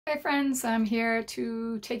Hi friends, I'm here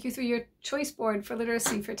to take you through your choice board for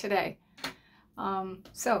literacy for today.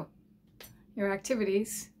 So your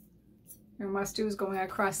activities, your must-dos going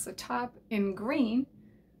across the top in green.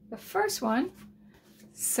 The first one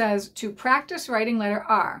says to practice writing letter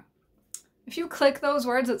R. If you click those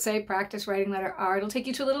words that say practice writing letter R, it'll take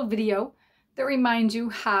you to a little video that reminds you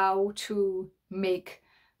how to make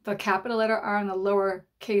the capital letter R and the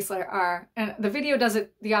lowercase letter R. And the video does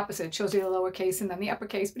it the opposite. It shows you the lowercase and then the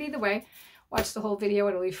uppercase. But either way, watch the whole video.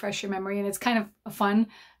 It'll refresh your memory. And it's kind of a fun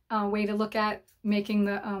way to look at making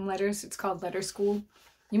the letters. It's called Letter School.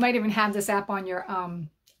 You might even have this app on your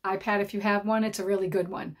iPad if you have one. It's a really good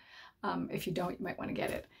one. If you don't, you might want to get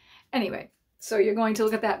it. Anyway, so you're going to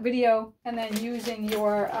look at that video and then using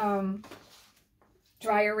your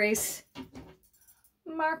dry erase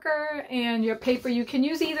marker and your paper. You can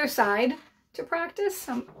use either side to practice.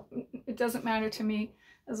 It doesn't matter to me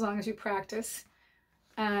as long as you practice.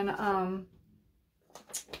 And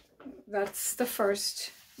that's the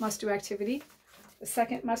first must-do activity. The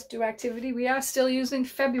second must-do activity, we are still using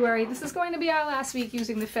February. This is going to be our last week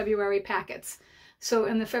using the February packets. So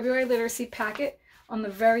in the February literacy packet, on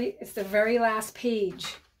it's the very last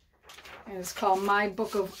page. And it's called My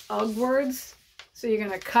Book of Ugh Words. So you're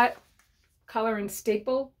going to cut, color, and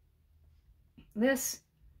staple this.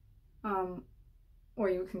 Or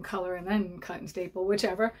you can color and then cut and staple,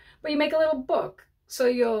 whichever. But you make a little book. So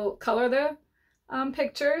you'll color the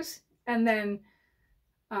pictures and then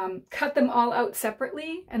cut them all out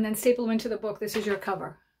separately and then staple them into the book. This is your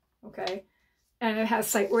cover, okay? And it has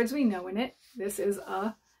sight words we know in it. This is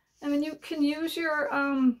a. And then you can use your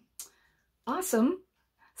awesome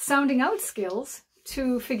sounding out skills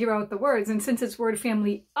to figure out the words. And since it's word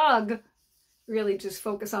family ugh, really just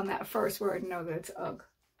focus on that first word and know that it's ugh.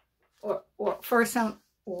 Or first sound,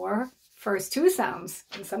 or first two sounds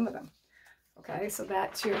in some of them. Okay, so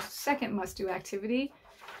that's your second must-do activity.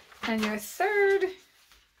 And your third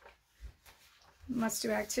must-do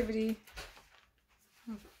activity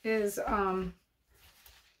is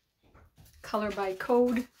color by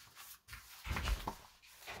code.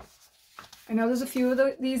 I know there's a few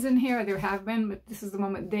of these in here, there have been, but this is the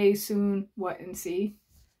one with they, soon, what, and see.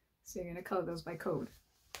 So you're going to color those by code.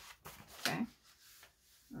 Okay.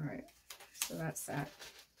 All right. So that's that.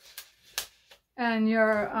 And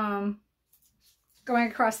you're going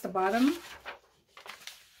across the bottom.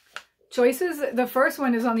 Choices, the first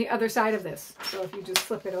one is on the other side of this. So if you just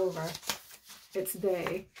flip it over, it's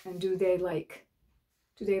they, and do they like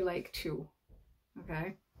to,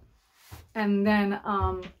 okay? And then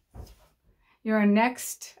your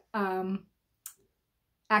next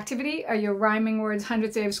activity are your rhyming words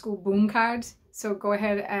 100th day of school boom cards. So go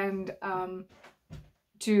ahead and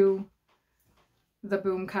do the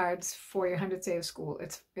boom cards for your 100th day of school.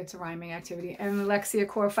 It's a rhyming activity. And Alexia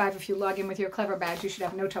Core 5, if you log in with your Clever badge, you should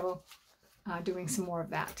have no trouble doing some more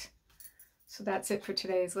of that. So that's it for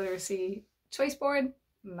today's literacy choice board.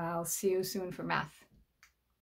 And I'll see you soon for math.